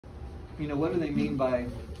what do they mean by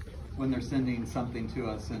when they're sending something to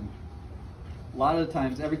us? And a lot of the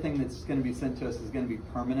times, everything that's going to be sent to us is going to be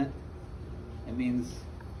permanent. It means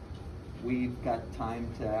we've got time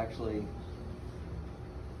to actually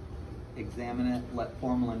examine it, let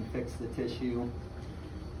formalin fix the tissue.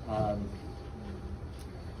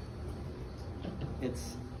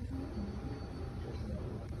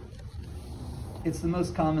 It's the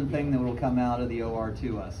most common thing that will come out of the OR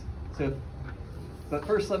to us. But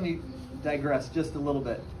first, let me digress just a little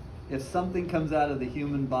bit. If something comes out of the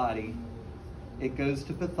human body, it goes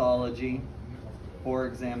to pathology for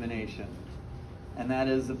examination. And that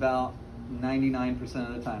is about 99%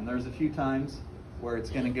 of the time. There's a few times where it's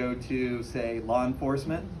going to go to, say, law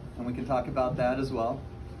enforcement, and we can talk about that as well.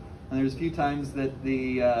 And there's a few times that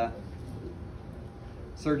the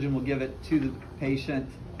surgeon will give it to the patient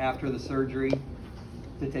after the surgery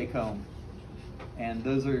to take home. And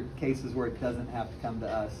those are cases where it doesn't have to come to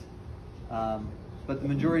us. But the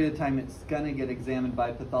majority of the time it's going to get examined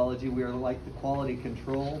by pathology. We are like the quality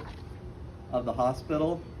control of the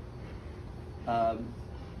hospital.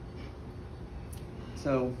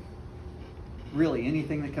 So really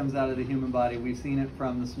anything that comes out of the human body, we've seen it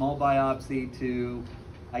from the small biopsy to,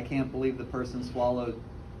 I can't believe the person swallowed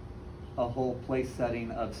a whole place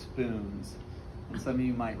setting of spoons. And some of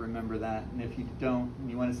you might remember that. And if you don't, and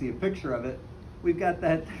you want to see a picture of it, we've got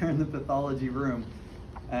that there in the pathology room.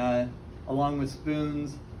 Along with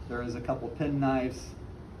spoons, there is a couple penknives,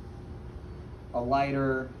 a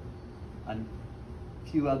lighter, a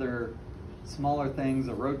few other smaller things,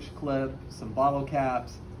 a roach clip, some bottle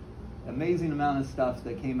caps, amazing amount of stuff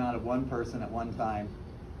that came out of one person at one time,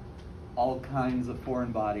 all kinds of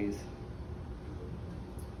foreign bodies.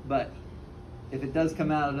 But if it does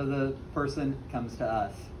come out of the person, it comes to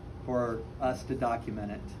us for us to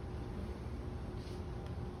document it.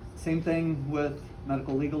 Same thing with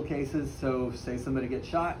medical legal cases. So say somebody gets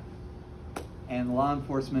shot and law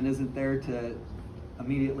enforcement isn't there to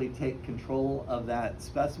immediately take control of that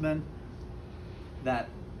specimen, that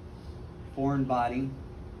foreign body,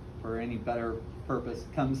 for any better purpose,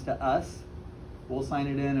 comes to us. We'll sign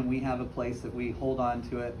it in and we have a place that we hold on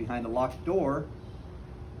to it behind a locked door,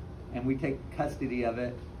 and we take custody of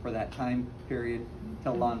it for that time period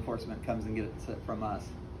until law enforcement comes and gets it from us.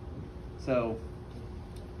 So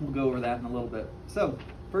we'll go over that in a little bit. So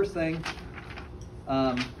first thing,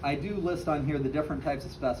 I do list on here the different types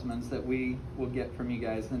of specimens that we will get from you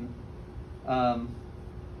guys. And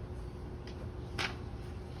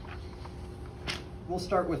we'll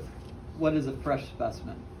start with what is a fresh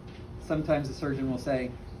specimen. Sometimes the surgeon will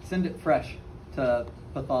say, send it fresh to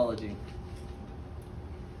pathology.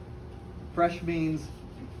 Fresh means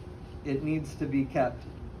it needs to be kept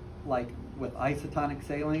like with isotonic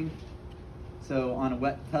saline, so on a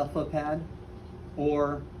wet Teflon pad,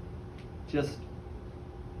 or just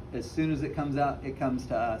as soon as it comes out, it comes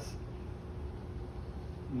to us.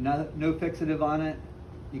 No fixative on it.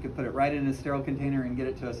 You can put it right in a sterile container and get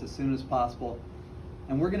it to us as soon as possible.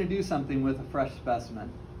 And we're going to do something with a fresh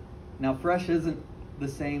specimen. Now, fresh isn't the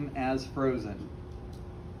same as frozen.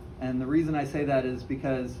 And the reason I say that is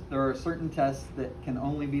because there are certain tests that can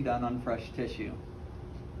only be done on fresh tissue.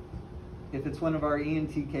 If it's one of our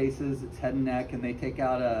ENT cases, it's head and neck, and they take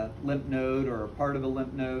out a lymph node or a part of a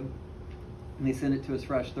lymph node, and they send it to us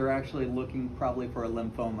fresh, they're actually looking probably for a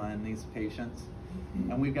lymphoma in these patients.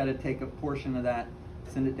 And we've got to take a portion of that,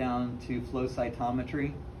 send it down to flow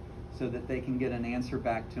cytometry so that they can get an answer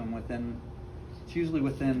back to them within, it's usually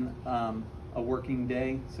within a working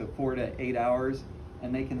day, so 4 to 8 hours,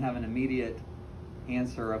 and they can have an immediate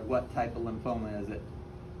answer of what type of lymphoma is it.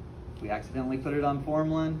 If we accidentally put it on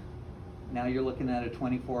formalin, now you're looking at a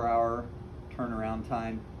 24-hour turnaround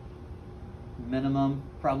time. Minimum,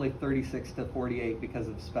 probably 36 to 48 because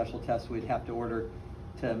of special tests we'd have to order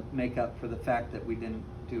to make up for the fact that we didn't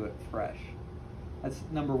do it fresh. That's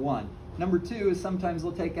number one. Number two is sometimes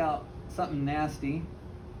they'll take out something nasty,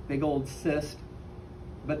 big old cyst,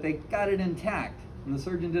 but they got it intact. And the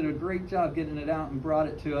surgeon did a great job getting it out and brought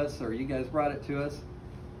it to us, or you guys brought it to us,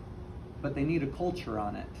 but they need a culture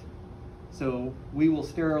on it. So we will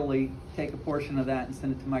sterilely take a portion of that and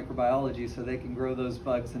send it to microbiology so they can grow those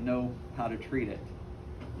bugs and know how to treat it.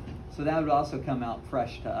 So that would also come out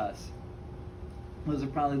fresh to us. Those are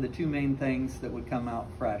probably the two main things that would come out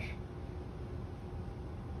fresh.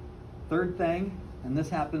 Third thing, and this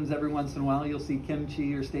happens every once in a while, you'll see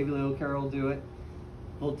kimchi or Staphylococcus do it.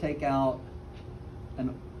 They'll take out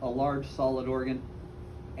a large solid organ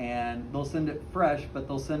and they'll send it fresh, but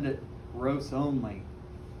they'll send it gross only.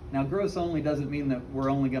 Now, gross only doesn't mean that we're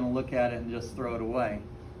only going to look at it and just throw it away.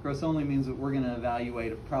 Gross only means that we're going to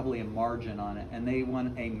evaluate probably a margin on it, and they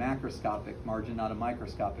want a macroscopic margin, not a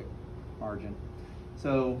microscopic margin.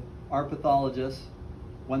 So our pathologist,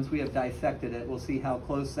 once we have dissected it, we'll see how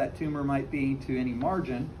close that tumor might be to any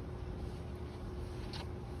margin.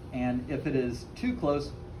 And if it is too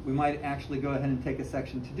close, we might actually go ahead and take a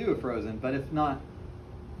section to do a frozen. But if not,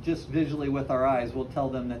 just visually with our eyes, we'll tell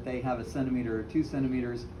them that they have 1 centimeter or 2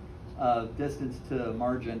 centimeters of distance to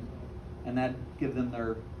margin, and that gives them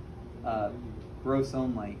their gross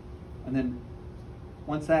only. And then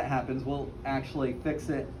once that happens, we'll actually fix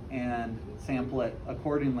it and sample it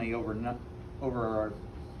accordingly over our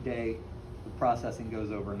day. The processing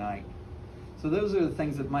goes overnight. So those are the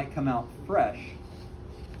things that might come out fresh.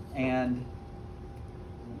 And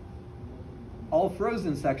all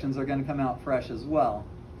frozen sections are going to come out fresh as well.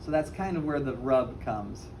 So that's kind of where the rub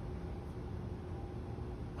comes.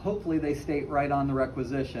 Hopefully they state right on the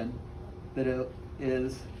requisition that it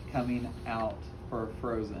is coming out for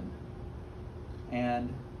frozen.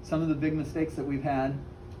 And some of the big mistakes that we've had,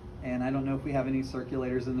 and I don't know if we have any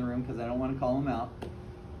circulators in the room because I don't want to call them out,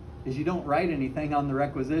 is you don't write anything on the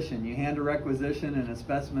requisition. You hand a requisition and a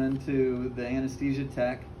specimen to the anesthesia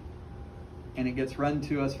tech, and it gets run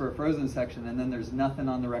to us for a frozen section, and then there's nothing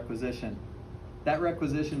on the requisition. That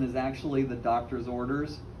requisition is actually the doctor's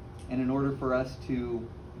orders, and in order for us to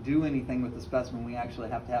do anything with the specimen, we actually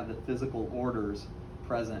have to have the physical orders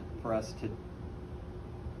present for us to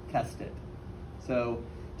test it. So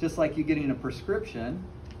just like you getting a prescription,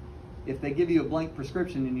 if they give you a blank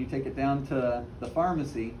prescription and you take it down to the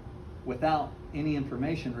pharmacy without any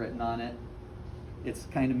information written on it, it's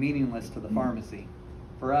kind of meaningless to the pharmacy.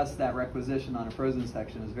 For us, that requisition on a frozen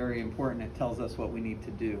section is very important. It tells us what we need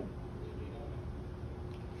to do.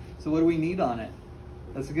 So what do we need on it?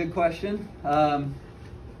 That's a good question.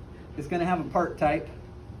 It's going to have a part type,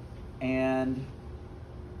 and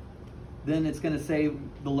then it's going to say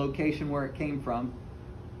the location where it came from.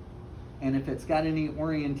 And if it's got any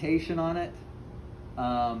orientation on it,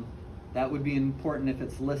 that would be important if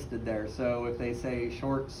it's listed there. So if they say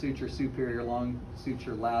short suture superior, long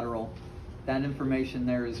suture lateral, that information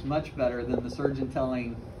there is much better than the surgeon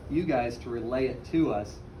telling you guys to relay it to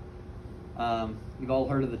us. You've all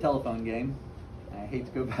heard of the telephone game. I hate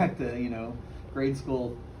to go back to, grade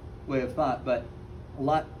school way of thought, but a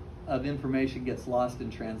lot of information gets lost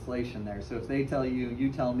in translation there. So if they tell you,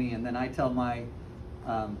 you tell me, and then I tell my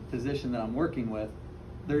physician that I'm working with,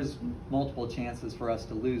 there's multiple chances for us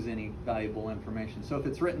to lose any valuable information. So if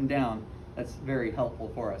it's written down, that's very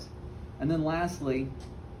helpful for us. And then lastly,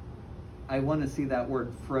 I want to see that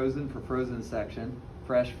word frozen for frozen section,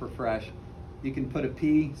 fresh for fresh. You can put a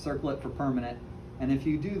P, circle it for permanent, and if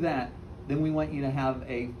you do that, then we want you to have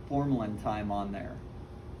a formalin time on there.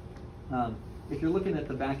 If you're looking at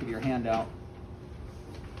the back of your handout,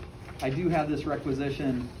 I do have this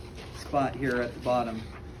requisition spot here at the bottom.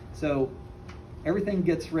 So everything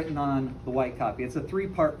gets written on the white copy. It's a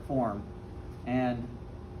 3-part form, and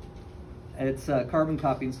it's carbon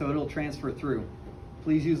copying, so it'll transfer through.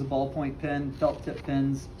 Please use a ballpoint pen. Felt tip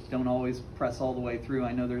pens don't always press all the way through.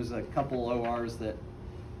 I know there's a couple ORs that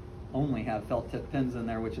only have felt tip pens in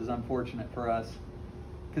there, which is unfortunate for us,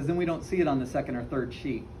 because then we don't see it on the 2nd or 3rd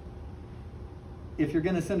sheet. If you're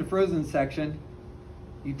going to send a frozen section,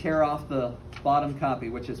 you tear off the bottom copy,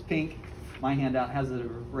 which is pink. My handout has it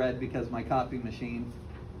red because my copy machine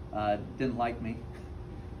didn't like me.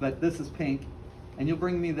 But this is pink, and you'll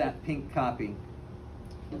bring me that pink copy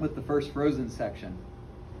with the first frozen section.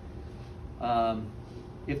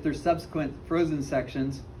 If there's subsequent frozen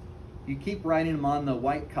sections, you keep writing them on the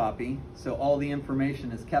white copy so all the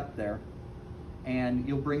information is kept there, and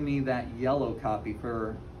you'll bring me that yellow copy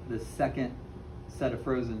for the second set of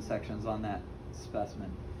frozen sections on that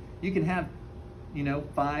specimen. You can have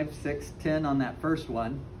 5, 6, 10 on that first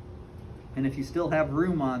one, and if you still have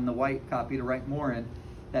room on the white copy to write more in,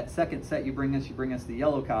 that second set you bring us the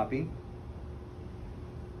yellow copy.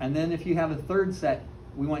 And then if you have a third set,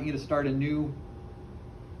 we want you to start a new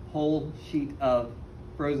whole sheet of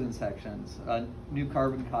frozen sections, a new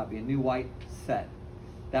carbon copy, a new white set.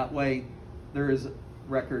 That way there is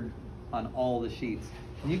record on all the sheets.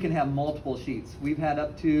 And you can have multiple sheets. We've had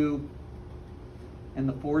up to in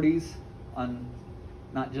the 40s on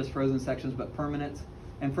not just frozen sections, but permanents.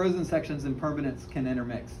 And frozen sections and permanents can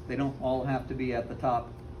intermix. They don't all have to be at the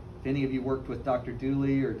top. If any of you worked with Dr.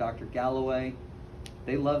 Dooley or Dr. Galloway,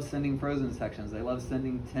 they love sending frozen sections. They love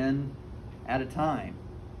sending 10 at a time.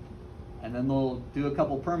 And then they'll do a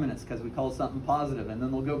couple permanents because we call something positive, and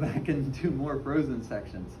then they'll go back and do more frozen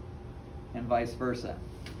sections, and vice versa.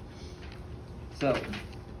 So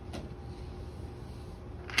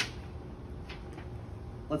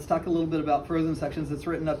let's talk a little bit about frozen sections. It's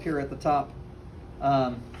written up here at the top.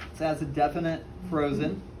 It says a definite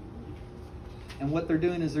frozen. And what they're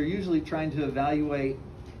doing is they're usually trying to evaluate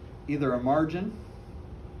either a margin.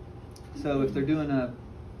 So if they're doing a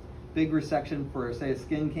big resection for, say, a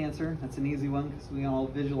skin cancer, that's an easy one because we all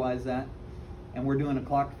visualize that. And we're doing a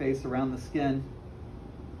clock face around the skin.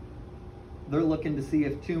 They're looking to see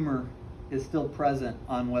if tumor is still present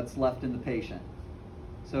on what's left in the patient.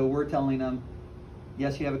 So we're telling them,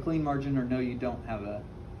 yes, you have a clean margin, or no, you don't have a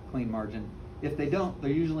clean margin. If they don't, they're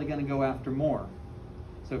usually going to go after more.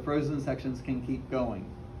 So frozen sections can keep going.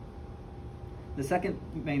 The second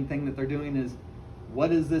main thing that they're doing is,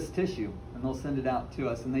 what is this tissue? And they'll send it out to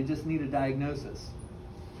us, and they just need a diagnosis.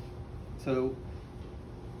 So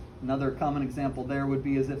another common example there would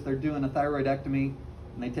be is if they're doing a thyroidectomy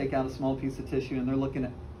and they take out a small piece of tissue and they're looking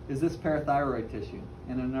at, is this parathyroid tissue?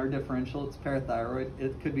 And in our differential, it's parathyroid.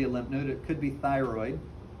 It could be a lymph node, it could be thyroid,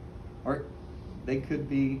 or they could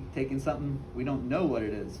be taking something, we don't know what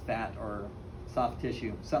it is, fat or soft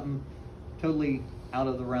tissue, something totally out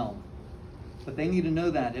of the realm. But they need to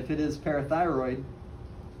know that if it is parathyroid,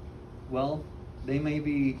 well, they may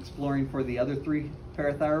be exploring for the other 3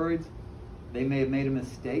 parathyroids. They may have made a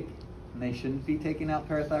mistake and they shouldn't be taking out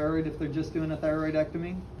parathyroid if they're just doing a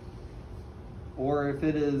thyroidectomy. Or if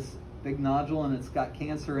it is big nodule and it's got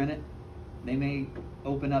cancer in it, they may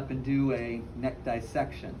open up and do a neck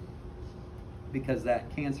dissection because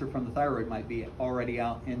that cancer from the thyroid might be already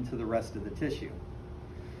out into the rest of the tissue.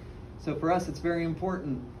 So for us, it's very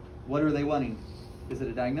important. What are they wanting? Is it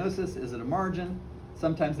a diagnosis? Is it a margin?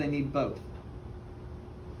 Sometimes they need both.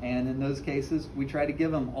 And in those cases, we try to give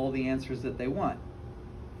them all the answers that they want.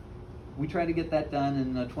 We try to get that done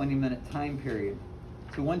in a 20-minute time period.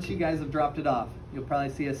 So once you guys have dropped it off, you'll probably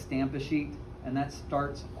see us stamp a sheet, and that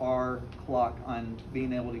starts our clock on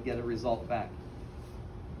being able to get a result back.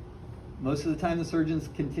 Most of the time, the surgeons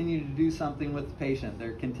continue to do something with the patient.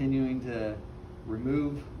 They're continuing to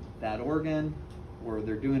remove that organ, or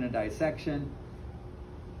they're doing a dissection.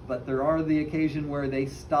 But there are the occasion where they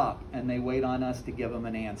stop and they wait on us to give them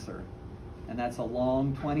an answer. And that's a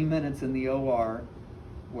long 20 minutes in the OR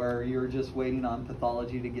where you're just waiting on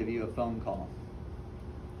pathology to give you a phone call.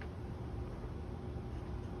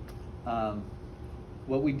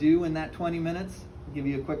 What we do in that 20 minutes, I'll give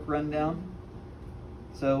you a quick rundown.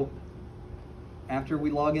 So after we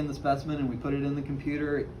log in the specimen and we put it in the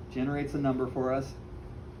computer, it generates a number for us.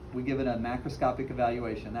 We give it a macroscopic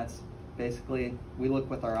evaluation. That's basically, we look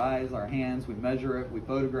with our eyes, our hands, we measure it, we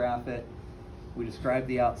photograph it, we describe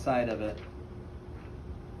the outside of it.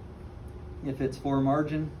 If it's for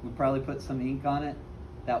margin, we probably put some ink on it.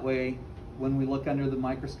 That way, when we look under the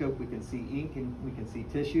microscope, we can see ink and we can see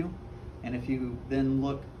tissue. And if you then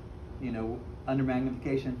look, under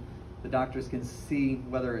magnification, the doctors can see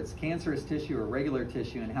whether it's cancerous tissue or regular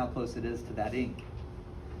tissue and how close it is to that ink.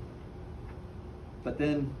 But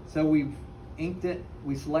then, so we've inked it,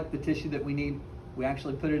 we select the tissue that we need, we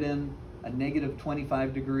actually put it in a negative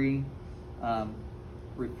 25-degree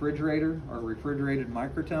refrigerator or refrigerated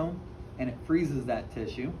microtome, and it freezes that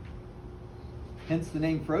tissue. Hence the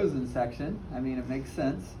name frozen section. I mean, it makes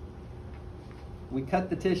sense. We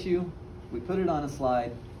cut the tissue, we put it on a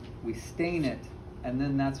slide, we stain it, and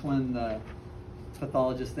then that's when the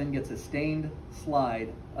pathologist then gets a stained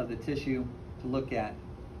slide of the tissue to look at.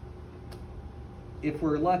 If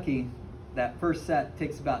we're lucky, that first set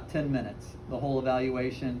takes about 10 minutes, the whole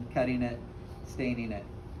evaluation, cutting it, staining it.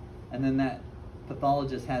 And then that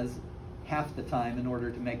pathologist has half the time in order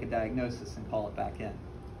to make a diagnosis and call it back in.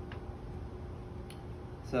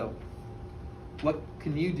 So what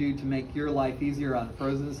can you do to make your life easier on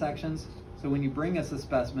frozen sections? So when you bring us a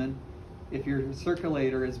specimen, if your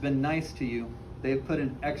circulator has been nice to you, they've put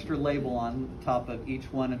an extra label on the top of each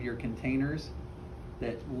one of your containers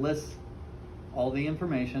that lists all the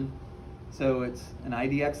information. So it's an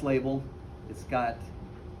IDX label, it's got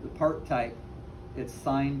the part type, it's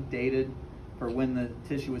signed, dated for when the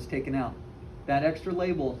tissue was taken out. That extra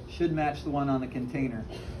label should match the one on the container.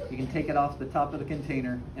 You can take it off the top of the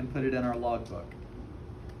container and put it in our logbook.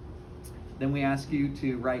 Then we ask you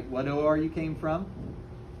to write what OR you came from,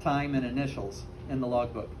 time and initials in the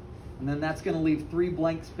logbook. And then that's going to leave 3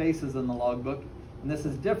 blank spaces in the logbook. And this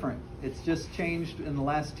is different. It's just changed in the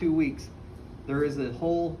last 2 weeks. There is a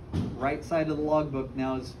whole right side of the logbook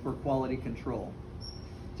now is for quality control.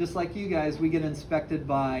 Just like you guys, we get inspected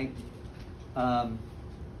by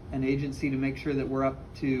an agency to make sure that we're up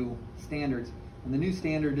to standards. And the new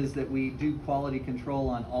standard is that we do quality control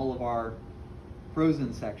on all of our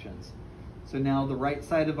frozen sections. So now the right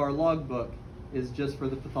side of our logbook is just for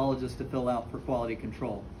the pathologist to fill out for quality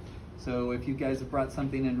control. So if you guys have brought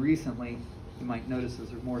something in recently, you might notice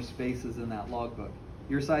there's more spaces in that logbook.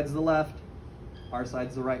 Your side's the left, our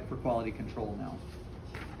side's the right for quality control now.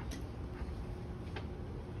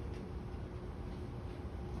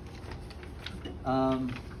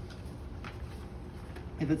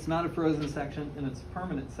 If it's not a frozen section and it's a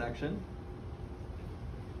permanent section,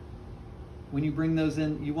 when you bring those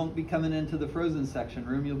in, you won't be coming into the frozen section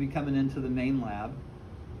room, you'll be coming into the main lab.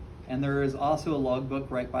 And there is also a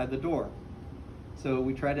logbook right by the door. So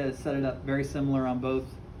we try to set it up very similar on both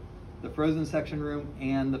the frozen section room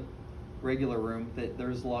and the regular room, that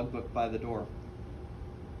there's a logbook by the door.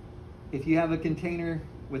 If you have a container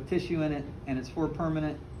with tissue in it and it's for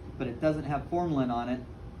permanent, but it doesn't have formalin on it,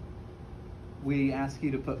 we ask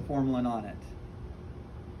you to put formalin on it.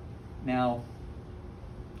 Now,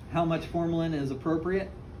 how much formalin is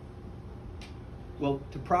appropriate? Well,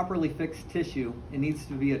 to properly fix tissue, it needs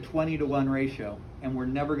to be a 20-to-1 ratio, and we're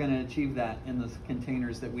never going to achieve that in the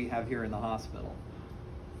containers that we have here in the hospital.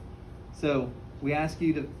 So we ask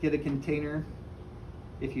you to get a container.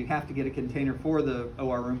 If you have to get a container for the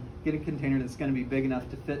OR room, get a container that's going to be big enough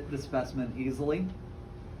to fit the specimen easily.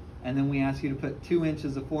 And then we ask you to put 2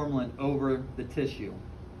 inches of formalin over the tissue.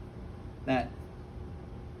 That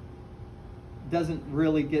doesn't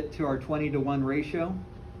really get to our 20-to-1 ratio,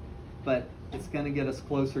 but it's going to get us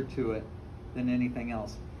closer to it than anything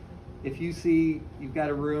else. If you see you've got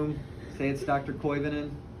a room, say it's Dr.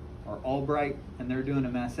 Koivunen or Albright, and they're doing a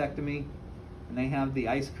mastectomy, and they have the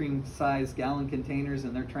ice cream size gallon containers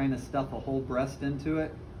and they're trying to stuff a whole breast into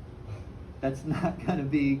it, that's not going to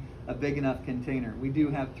be a big enough container. We do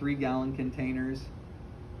have 3-gallon containers.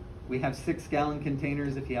 We have 6-gallon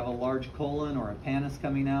containers if you have a large colon or a pannus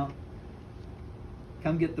coming out.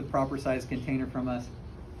 Come get the proper size container from us.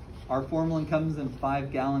 Our formalin comes in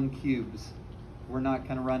 5-gallon cubes. We're not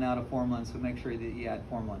going to run out of formalin, so make sure that you add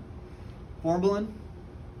formalin. Formalin,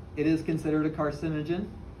 it is considered a carcinogen,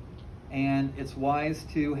 and it's wise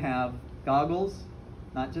to have goggles,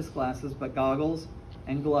 not just glasses, but goggles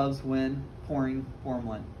and gloves when pouring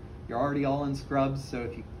formalin. You're already all in scrubs, so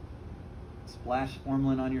if you splash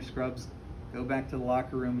formalin on your scrubs, go back to the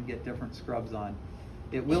locker room and get different scrubs on.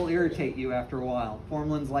 It will irritate you after a while.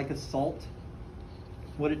 Formalin's like a salt.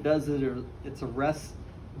 What it does is it arrests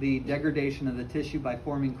the degradation of the tissue by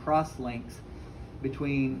forming cross links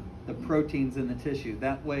between the proteins in the tissue.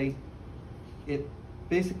 That way, it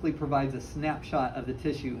basically provides a snapshot of the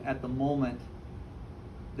tissue at the moment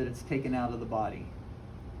that it's taken out of the body.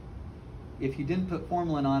 If you didn't put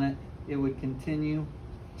formalin on it, it would continue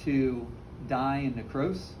to die and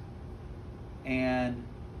necrose, and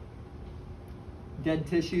dead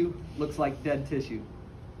tissue looks like dead tissue.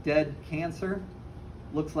 Dead cancer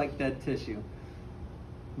looks like dead tissue.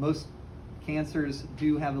 Most cancers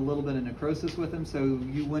do have a little bit of necrosis with them, so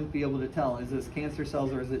you wouldn't be able to tell, is this cancer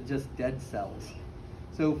cells or is it just dead cells?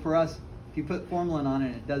 So for us, if you put formalin on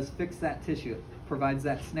it, it does fix that tissue. It provides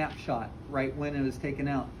that snapshot right when it was taken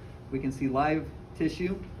out. We can see live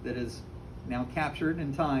tissue that is now captured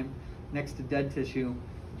in time next to dead tissue,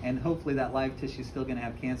 and hopefully that live tissue is still going to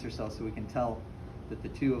have cancer cells, so we can tell that the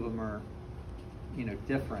two of them are,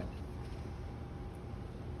 different.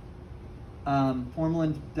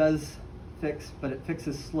 Formalin does fix, but it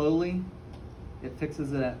fixes slowly. It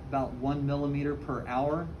fixes it at about 1 millimeter per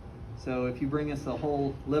hour. So if you bring us a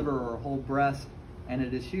whole liver or a whole breast, and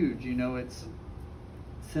it is huge, it's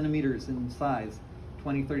centimeters in size,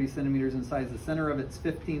 20, 30 centimeters in size. The center of it's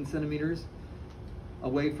 15 centimeters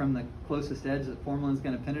away from the closest edge that formalin's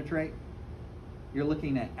going to penetrate. You're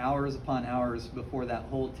looking at hours upon hours before that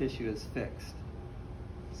whole tissue is fixed.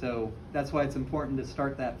 So that's why it's important to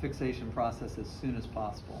start that fixation process as soon as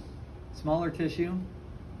possible. Smaller tissue,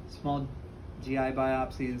 small GI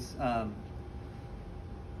biopsies,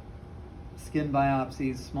 skin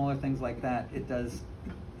biopsies, smaller things like that,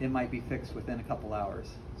 it might be fixed within a couple hours.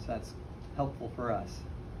 So that's helpful for us.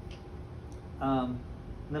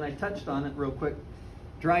 Then I touched on it real quick.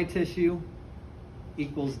 Dry tissue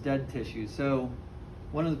equals dead tissue. So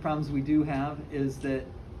one of the problems we do have is that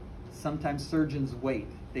sometimes surgeons wait.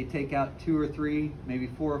 They take out 2 or 3, maybe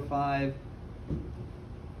 4 or 5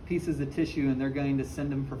 pieces of tissue, and they're going to send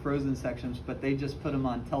them for frozen sections, but they just put them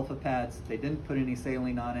on Telfa pads. They didn't put any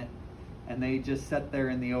saline on it, and they just sat there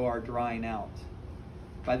in the OR drying out.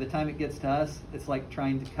 By the time it gets to us, it's like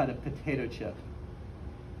trying to cut a potato chip,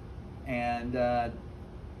 and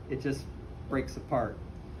it just breaks apart.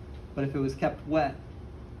 But if it was kept wet,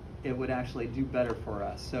 it would actually do better for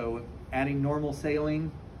us. So adding normal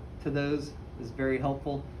saline to those is very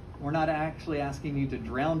helpful. We're not actually asking you to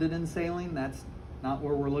drown it in saline. That's not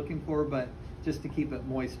what we're looking for, but just to keep it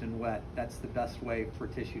moist and wet. That's the best way for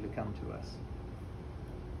tissue to come to us.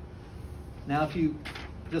 Now if you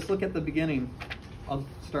just look at the beginning, I'll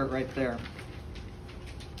start right there.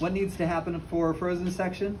 What needs to happen for a frozen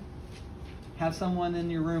section? Have someone in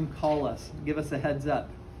your room call us, give us a heads up.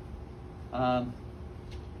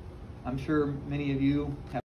 I'm sure many of you have